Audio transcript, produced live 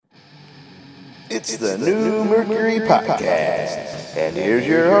It's the New Mercury Podcast, and here's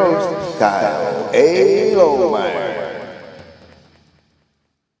your host, Kyle A. Lohmeyer.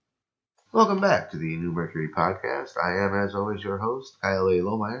 Welcome back to the New Mercury Podcast. I am, as always, your host, Kyle A.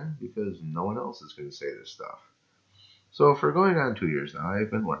 Lohmeyer, because no one else is going to say this stuff. So for going on 2 years now,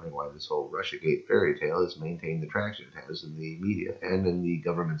 I've been wondering why this whole Russiagate fairy tale has maintained the traction it has in the media and in the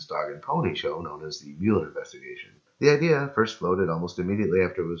government's dog and pony show known as the Mueller investigation. The idea first floated almost immediately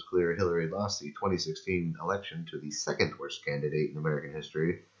after it was clear Hillary lost the 2016 election to the second worst candidate in American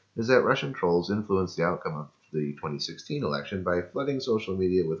history, is that Russian trolls influenced the outcome of the 2016 election by flooding social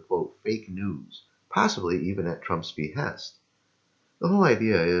media with, quote, fake news, possibly even at Trump's behest. The whole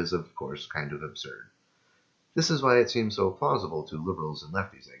idea is, of course, kind of absurd. This is why it seems so plausible to liberals and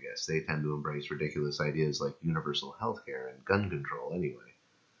lefties, I guess. They tend to embrace ridiculous ideas like universal health care and gun control anyway.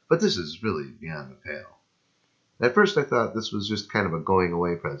 But this is really beyond the pale. At first I thought this was just kind of a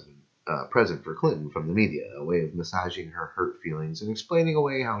going-away present for Clinton from the media, a way of massaging her hurt feelings and explaining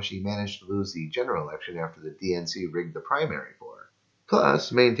away how she managed to lose the general election after the DNC rigged the primary for her.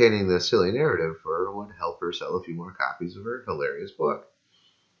 Plus, maintaining this silly narrative for her would help her sell a few more copies of her hilarious book.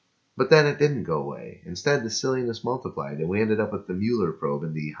 But then it didn't go away. Instead, the silliness multiplied, and we ended up with the Mueller probe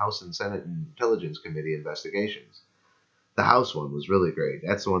and the House and Senate Intelligence Committee investigations. The House one was really great.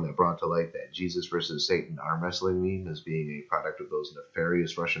 That's the one that brought to light that Jesus versus Satan arm wrestling meme as being a product of those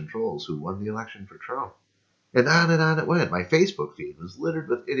nefarious Russian trolls who won the election for Trump. And on it went. My Facebook feed was littered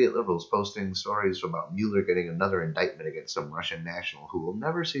with idiot liberals posting stories about Mueller getting another indictment against some Russian national who will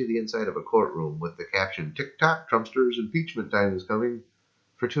never see the inside of a courtroom with the caption, "Tick-tock, Trumpsters, impeachment time is coming,"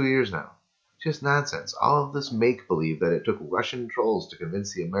 for 2 years now. Just nonsense. All of this make-believe that it took Russian trolls to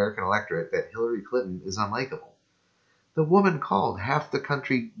convince the American electorate that Hillary Clinton is unlikable. The woman called half the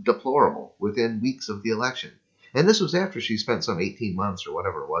country deplorable within weeks of the election. And this was after she spent some 18 months or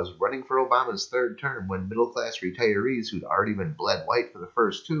whatever it was running for Obama's third term when middle-class retirees who'd already been bled white for the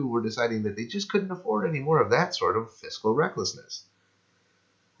first two were deciding that they just couldn't afford any more of that sort of fiscal recklessness.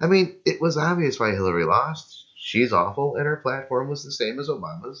 I mean, it was obvious why Hillary lost. She's awful, and her platform was the same as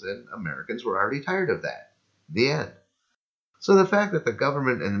Obama's, and Americans were already tired of that. The end. So the fact that the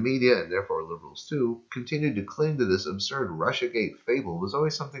government and the media, and therefore liberals too, continued to cling to this absurd Russiagate fable was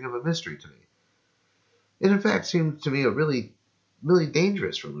always something of a mystery to me. It in fact seemed to me really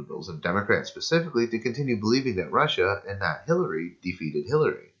dangerous for liberals, and Democrats specifically, to continue believing that Russia, and not Hillary, defeated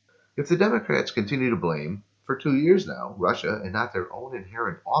Hillary. If the Democrats continue to blame, for 2 years now, Russia, and not their own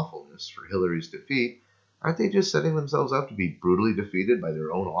inherent awfulness for Hillary's defeat, aren't they just setting themselves up to be brutally defeated by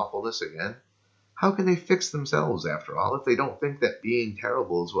their own awfulness again? How can they fix themselves, after all, if they don't think that being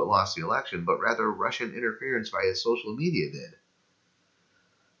terrible is what lost the election, but rather Russian interference via social media did?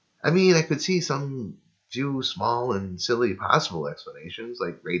 I mean, I could see some few small and silly possible explanations,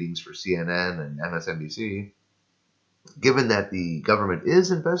 like ratings for CNN and MSNBC. Given that the government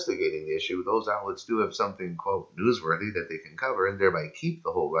is investigating the issue, those outlets do have something, quote, newsworthy that they can cover and thereby keep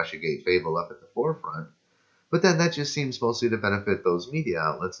the whole Russiagate fable up at the forefront. But then that just seems mostly to benefit those media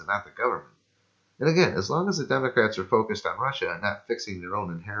outlets and not the government. And again, as long as the Democrats are focused on Russia and not fixing their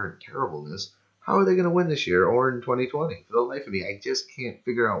own inherent terribleness, how are they going to win this year or in 2020? For the life of me, I just can't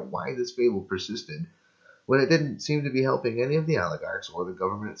figure out why this fable persisted when it didn't seem to be helping any of the oligarchs or the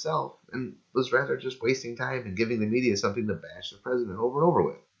government itself, and was rather just wasting time and giving the media something to bash the president over and over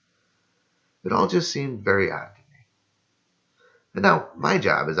with. It all just seemed very odd to me. And now, my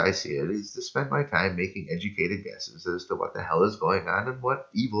job, as I see it, is to spend my time making educated guesses as to what the hell is going on and what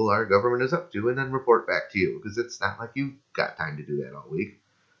evil our government is up to, and then report back to you, because it's not like you've got time to do that all week.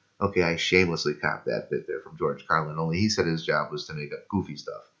 Okay, I shamelessly copped that bit there from George Carlin, only he said his job was to make up goofy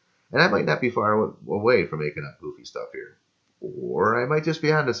stuff. And I might not be far away from making up goofy stuff here. Or I might just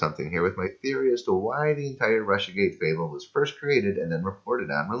be onto something here with my theory as to why the entire Russiagate fable was first created and then reported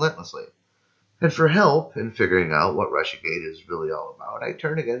on relentlessly. And for help in figuring out what Russiagate is really all about, I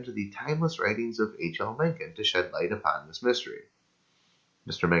turn again to the timeless writings of H.L. Mencken to shed light upon this mystery.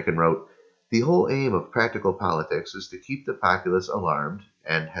 Mr. Mencken wrote, "The whole aim of practical politics is to keep the populace alarmed,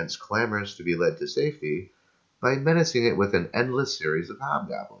 and hence clamorous to be led to safety, by menacing it with an endless series of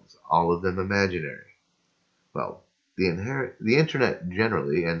hobgoblins, all of them imaginary. Well, the internet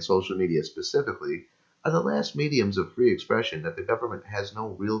generally, and social media specifically, are the last mediums of free expression that the government has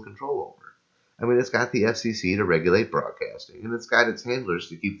no real control over. I mean, it's got the FCC to regulate broadcasting, and it's got its handlers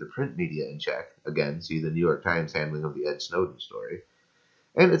to keep the print media in check. Again, see the New York Times handling of the Ed Snowden story.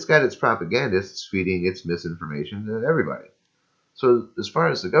 And it's got its propagandists feeding its misinformation to everybody. So as far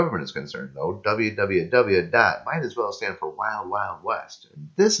as the government is concerned, though, www. might as well stand for Wild Wild West. And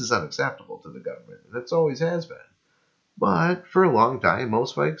this is unacceptable to the government, and it always has been. But for a long time,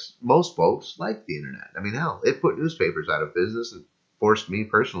 most folks liked the internet. I mean, hell, it put newspapers out of business and forced me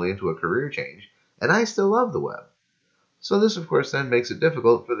personally into a career change, and I still love the web. So this, of course, then makes it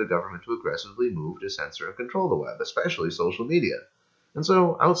difficult for the government to aggressively move to censor and control the web, especially social media. And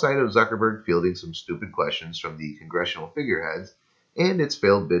so, outside of Zuckerberg fielding some stupid questions from the congressional figureheads, and its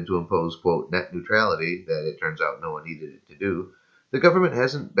failed bid to impose, quote, net neutrality that it turns out no one needed it to do, the government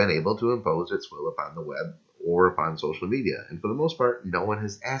hasn't been able to impose its will upon the web or upon social media, and for the most part, no one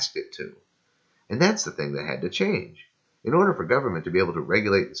has asked it to. And that's the thing that had to change. In order for government to be able to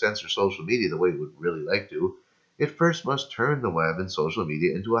regulate and censor social media the way it would really like to, it first must turn the web and social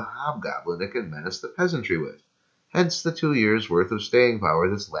media into a hobgoblin it can menace the peasantry with. Hence the 2 years' worth of staying power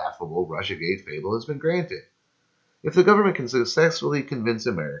this laughable Russiagate fable has been granted. If the government can successfully convince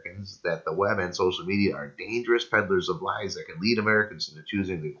Americans that the web and social media are dangerous peddlers of lies that can lead Americans into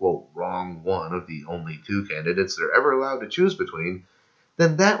choosing the, quote, wrong one of the only two candidates they're ever allowed to choose between,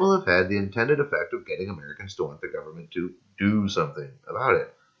 then that will have had the intended effect of getting Americans to want the government to do something about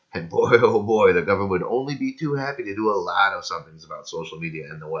it. And boy, oh boy, the government would only be too happy to do a lot of somethings about social media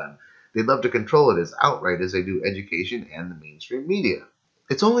and the web. They'd love to control it as outright as they do education and the mainstream media.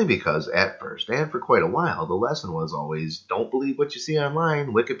 It's only because, at first, and for quite a while, the lesson was always, don't believe what you see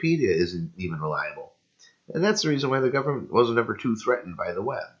online, Wikipedia isn't even reliable. And that's the reason why the government wasn't ever too threatened by the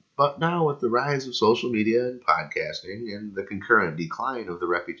web. But now, with the rise of social media and podcasting, and the concurrent decline of the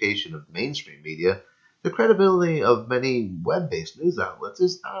reputation of mainstream media, the credibility of many web-based news outlets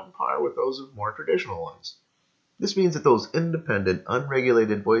is on par with those of more traditional ones. This means that those independent,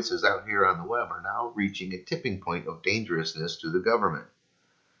 unregulated voices out here on the web are now reaching a tipping point of dangerousness to the government.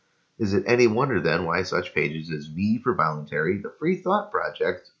 Is it any wonder, then, why such pages as V for Voluntary, the Free Thought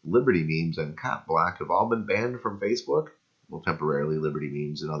Project, Liberty Memes, and Cop Block have all been banned from Facebook? Well, temporarily, Liberty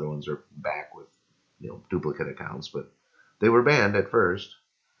Memes and other ones are back with, duplicate accounts, but they were banned at first.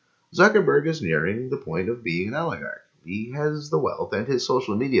 Zuckerberg is nearing the point of being an oligarch. He has the wealth, and his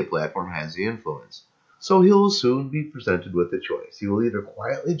social media platform has the influence. So he will soon be presented with a choice. He will either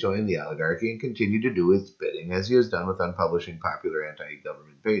quietly join the oligarchy and continue to do its bidding, as he has done with unpublishing popular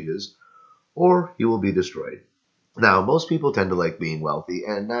anti-government pages, or he will be destroyed. Now, most people tend to like being wealthy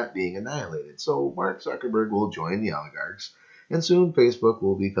and not being annihilated, so Mark Zuckerberg will join the oligarchs, and soon Facebook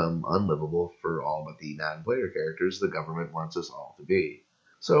will become unlivable for all but the non-player characters the government wants us all to be.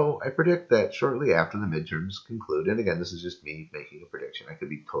 So I predict that shortly after the midterms conclude, and again, this is just me making a prediction, I could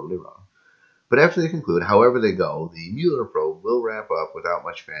be totally wrong, but after they conclude, however they go, the Mueller probe will wrap up without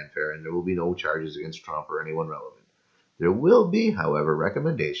much fanfare, and there will be no charges against Trump or anyone relevant. There will be, however,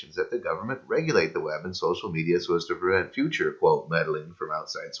 recommendations that the government regulate the web and social media so as to prevent future, quote, meddling from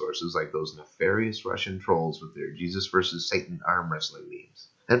outside sources like those nefarious Russian trolls with their Jesus versus Satan arm wrestling memes.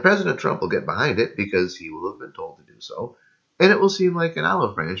 And President Trump will get behind it because he will have been told to do so, and it will seem like an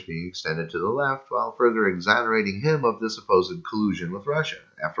olive branch being extended to the left while further exonerating him of the supposed collusion with Russia.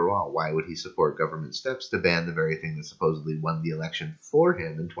 After all, why would he support government steps to ban the very thing that supposedly won the election for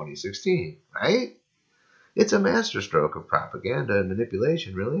him in 2016, right? It's a masterstroke of propaganda and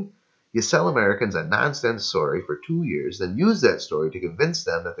manipulation, really. You sell Americans a nonsense story for 2 years, then use that story to convince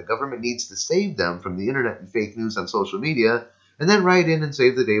them that the government needs to save them from the internet and fake news on social media, and then write in and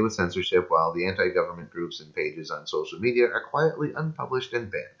save the day with censorship while the anti-government groups and pages on social media are quietly unpublished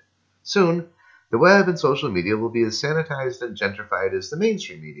and banned. Soon, the web and social media will be as sanitized and gentrified as the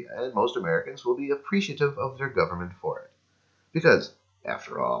mainstream media, and most Americans will be appreciative of their government for it. Because,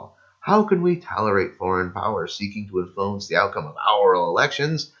 after all, how can we tolerate foreign powers seeking to influence the outcome of our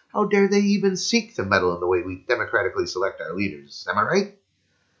elections? How dare they even seek to meddle in the way we democratically select our leaders? Am I right?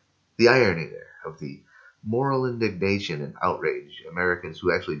 The irony there of the moral indignation and outrage Americans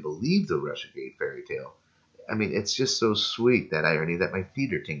who actually believe the Russiagate fairy tale. I mean, it's just so sweet, that irony, that my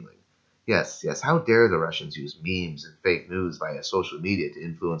feet are tingling. Yes, how dare the Russians use memes and fake news via social media to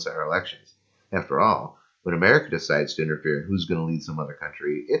influence our elections? After all, when America decides to interfere in who's going to lead some other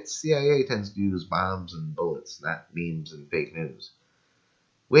country, its CIA tends to use bombs and bullets, not memes and fake news.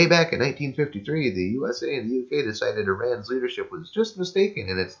 Way back in 1953, the USA and the UK decided Iran's leadership was just mistaken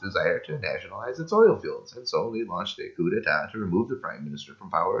in its desire to nationalize its oil fields, and so they launched a coup d'etat to remove the prime minister from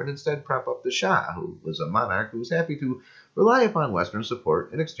power and instead prop up the Shah, who was a monarch who was happy to rely upon Western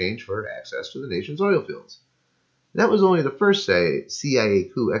support in exchange for access to the nation's oil fields. That was only the first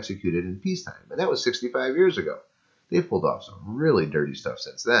CIA coup executed in peacetime, and that was 65 years ago. They've pulled off some really dirty stuff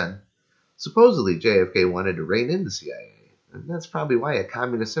since then. Supposedly, JFK wanted to rein in the CIA. And that's probably why a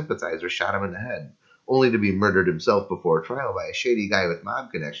communist sympathizer shot him in the head, only to be murdered himself before trial by a shady guy with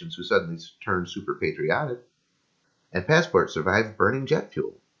mob connections who suddenly turned super patriotic. And Passport survived burning jet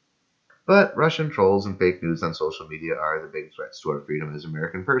fuel. But Russian trolls and fake news on social media are the big threats to our freedom as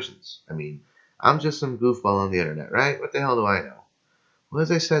American persons. I mean, I'm just some goofball on the internet, right? What the hell do I know? Well,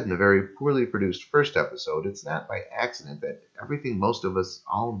 as I said in the very poorly produced first episode, it's not by accident that everything most of us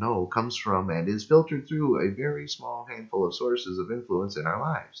all know comes from and is filtered through a very small handful of sources of influence in our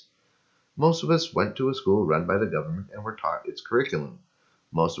lives. Most of us went to a school run by the government and were taught its curriculum.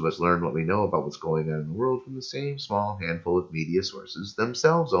 Most of us learn what we know about what's going on in the world from the same small handful of media sources,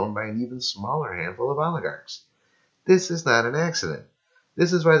 themselves owned by an even smaller handful of oligarchs. This is not an accident.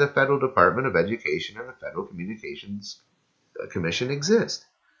 This is why the Federal Department of Education and the Federal Communications Commission exist.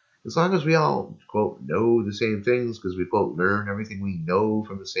 As long as we all, quote, know the same things because we, quote, learn everything we know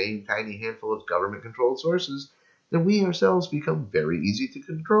from the same tiny handful of government-controlled sources, then we ourselves become very easy to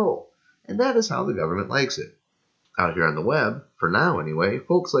control. And that is how the government likes it. Out here on the web, for now anyway,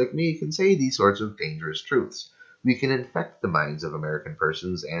 folks like me can say these sorts of dangerous truths. We can infect the minds of American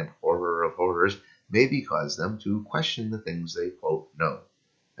persons and, horror of horrors, maybe cause them to question the things they, quote, know.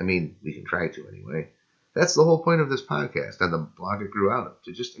 I mean, we can try to anyway. That's the whole point of this podcast and the blog it grew out of,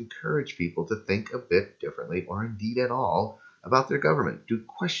 to just encourage people to think a bit differently, or indeed at all, about their government, to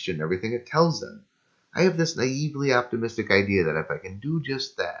question everything it tells them. I have this naively optimistic idea that if I can do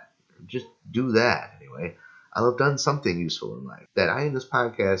just that, or just do that anyway, I'll have done something useful in life. That I in this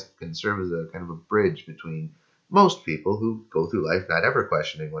podcast can serve as a kind of a bridge between most people who go through life not ever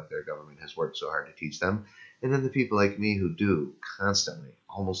questioning what their government has worked so hard to teach them, and then the people like me who do, constantly,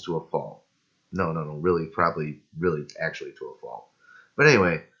 almost to a fault. No, really, probably, really, actually to a fault. But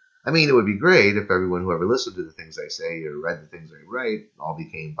anyway, I mean, it would be great if everyone who ever listened to the things I say or read the things I write all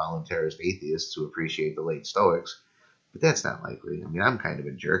became voluntarist atheists who appreciate the late Stoics. But that's not likely. I mean, I'm kind of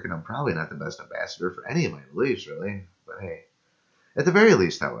a jerk, and I'm probably not the best ambassador for any of my beliefs, really. But hey. At the very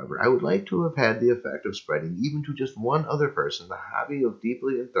least, however, I would like to have had the effect of spreading even to just one other person the hobby of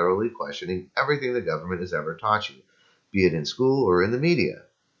deeply and thoroughly questioning everything the government has ever taught you, be it in school or in the media.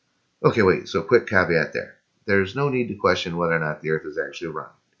 Okay, wait, so quick caveat there. There's no need to question whether or not the Earth is actually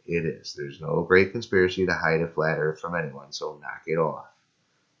round. It is. There's no great conspiracy to hide a flat Earth from anyone, so knock it off.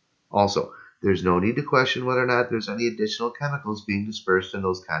 Also, there's no need to question whether or not there's any additional chemicals being dispersed in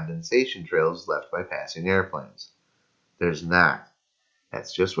those condensation trails left by passing airplanes. There's not.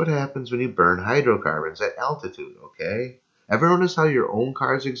 That's just what happens when you burn hydrocarbons at altitude, okay? Ever notice how your own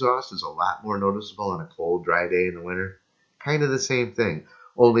car's exhaust is a lot more noticeable on a cold, dry day in the winter? Kind of the same thing,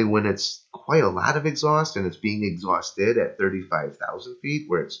 only when it's quite a lot of exhaust and it's being exhausted at 35,000 feet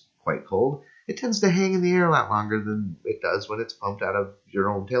where it's quite cold, it tends to hang in the air a lot longer than it does when it's pumped out of your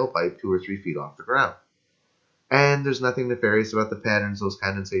own tailpipe 2 or 3 feet off the ground. And there's nothing nefarious about the patterns those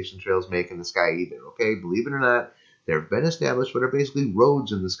condensation trails make in the sky either, okay? Believe it or not, there have been established what are basically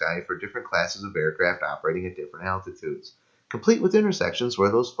roads in the sky for different classes of aircraft operating at different altitudes, complete with intersections where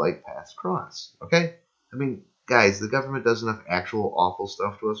those flight paths cross, okay? I mean, guys, the government does enough actual awful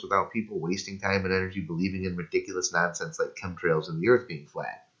stuff to us without people wasting time and energy believing in ridiculous nonsense like chemtrails and the Earth being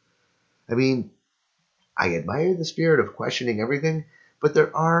flat. I mean, I admire the spirit of questioning everything, but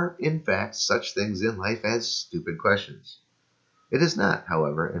there are, in fact, such things in life as stupid questions. It is not,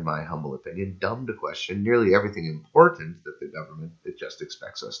 however, in my humble opinion, dumb to question nearly everything important that the government just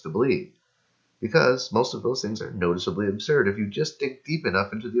expects us to believe, because most of those things are noticeably absurd if you just dig deep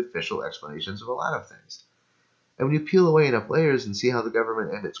enough into the official explanations of a lot of things. And when you peel away enough layers and see how the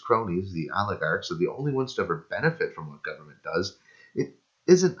government and its cronies, the oligarchs, are the only ones to ever benefit from what government does, it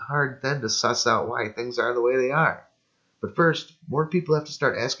isn't hard then to suss out why things are the way they are. But first, more people have to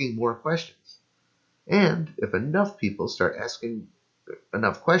start asking more questions. And if enough people start asking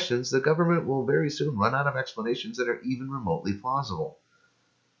enough questions, the government will very soon run out of explanations that are even remotely plausible.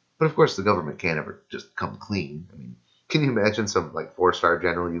 But of course, the government can't ever just come clean. I mean, can you imagine some like 4-star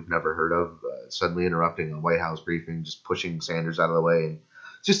general you've never heard of suddenly interrupting a White House briefing, just pushing Sanders out of the way and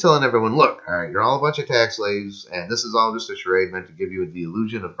just telling everyone, look, all right, you're all a bunch of tax slaves, and this is all just a charade meant to give you the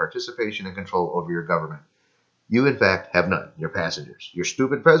illusion of participation and control over your government. You, in fact, have none. You're passengers. Your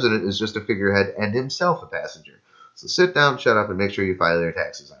stupid president is just a figurehead and himself a passenger. So sit down, shut up, and make sure you file your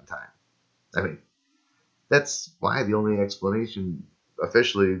taxes on time. I mean, that's why the only explanation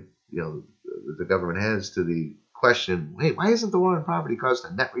officially, the government has to the question, hey, why isn't the war on poverty caused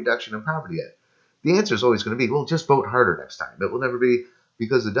a net reduction in poverty yet? The answer is always going to be, well, just vote harder next time. It will never be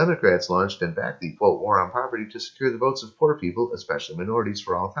because the Democrats launched, in fact, the, quote, war on poverty to secure the votes of poor people, especially minorities,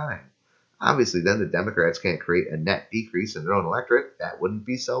 for all time. Obviously, then the Democrats can't create a net decrease in their own electorate. That wouldn't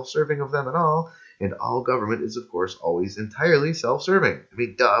be self-serving of them at all. And all government is, of course, always entirely self-serving. I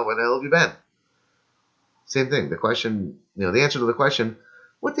mean, duh, where the hell have you been? Same thing. The question, the answer to the question,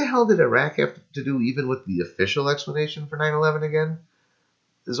 what the hell did Iraq have to do even with the official explanation for 9/11 again?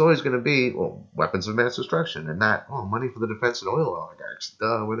 is always going to be, well, weapons of mass destruction and not, money for the defense and oil oligarchs.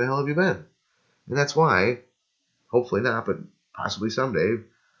 Duh, where the hell have you been? And that's why, hopefully not, but possibly someday,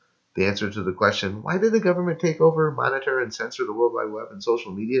 the answer to the question, why did the government take over, monitor, and censor the World Wide Web and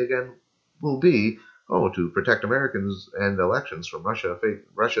social media again, will be, to protect Americans and elections from Russia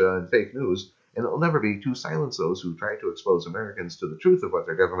and fake news, and it will never be to silence those who try to expose Americans to the truth of what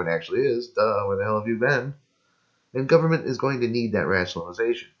their government actually is. Duh, where the hell have you been? And government is going to need that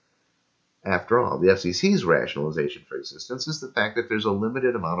rationalization. After all, the FCC's rationalization for existence is the fact that there's a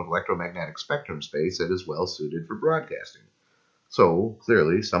limited amount of electromagnetic spectrum space that is well suited for broadcasting. So,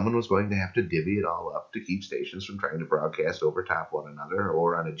 clearly, someone was going to have to divvy it all up to keep stations from trying to broadcast over top one another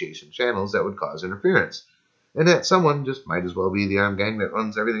or on adjacent channels that would cause interference. And that someone just might as well be the armed gang that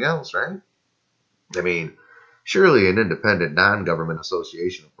runs everything else, right? I mean, surely an independent, non-government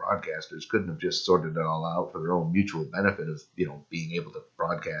association of broadcasters couldn't have just sorted it all out for their own mutual benefit of, being able to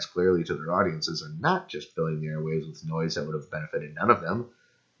broadcast clearly to their audiences and not just filling the airwaves with noise that would have benefited none of them.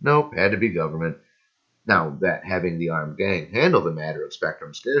 Nope, had to be government. Now, that having the armed gang handle the matter of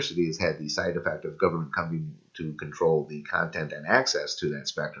spectrum scarcity has had the side effect of government coming to control the content and access to that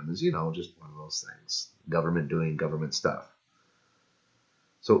spectrum is, just one of those things. Government doing government stuff.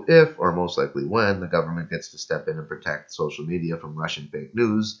 So if, or most likely when, the government gets to step in and protect social media from Russian fake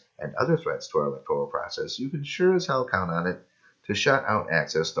news and other threats to our electoral process, you can sure as hell count on it to shut out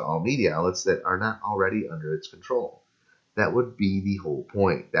access to all media outlets that are not already under its control. That would be the whole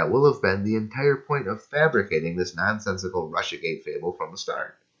point. That will have been the entire point of fabricating this nonsensical Russiagate fable from the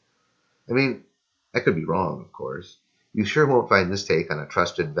start. I mean, I could be wrong, of course. You sure won't find this take on a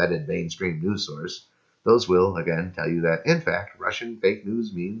trusted, vetted mainstream news source. Those will, again, tell you that, in fact, Russian fake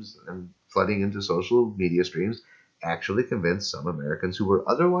news memes and flooding into social media streams actually convinced some Americans who were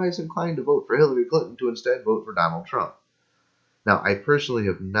otherwise inclined to vote for Hillary Clinton to instead vote for Donald Trump. Now, I personally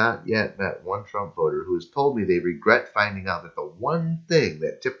have not yet met one Trump voter who has told me they regret finding out that the one thing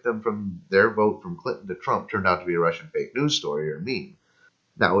that tipped them from their vote from Clinton to Trump turned out to be a Russian fake news story or meme.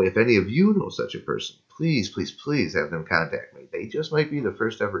 Now, if any of you know such a person, please, please, please have them contact me. They just might be the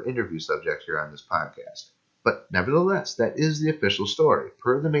first ever interview subject here on this podcast. But nevertheless, that is the official story,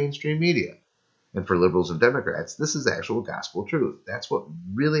 per the mainstream media. And for liberals and Democrats, this is actual gospel truth. That's what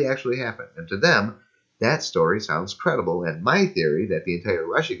really actually happened. And to them, that story sounds credible, and my theory that the entire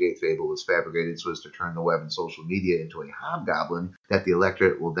Russiagate fable was fabricated so as to turn the web and social media into a hobgoblin that the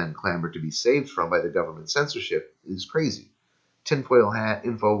electorate will then clamor to be saved from by the government censorship is crazy. Tinfoil hat,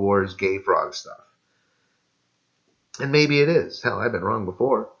 InfoWars, gay frog stuff. And maybe it is. Hell, I've been wrong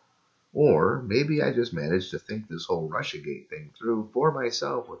before. Or maybe I just managed to think this whole Russiagate thing through for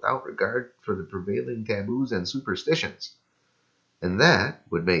myself without regard for the prevailing taboos and superstitions. And that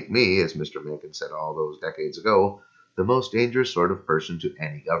would make me, as Mr. Mencken said all those decades ago, the most dangerous sort of person to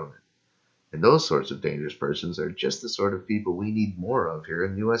any government. And those sorts of dangerous persons are just the sort of people we need more of here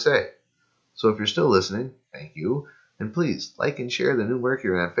in the USA. So if you're still listening, thank you, and please like and share The New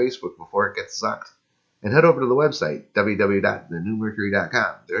Mercury on Facebook before it gets sucked. And head over to the website,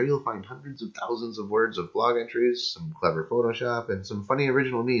 www.thenewmercury.com. There you'll find hundreds of thousands of words of blog entries, some clever Photoshop, and some funny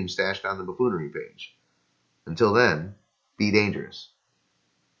original memes stashed on the buffoonery page. Until then, be dangerous.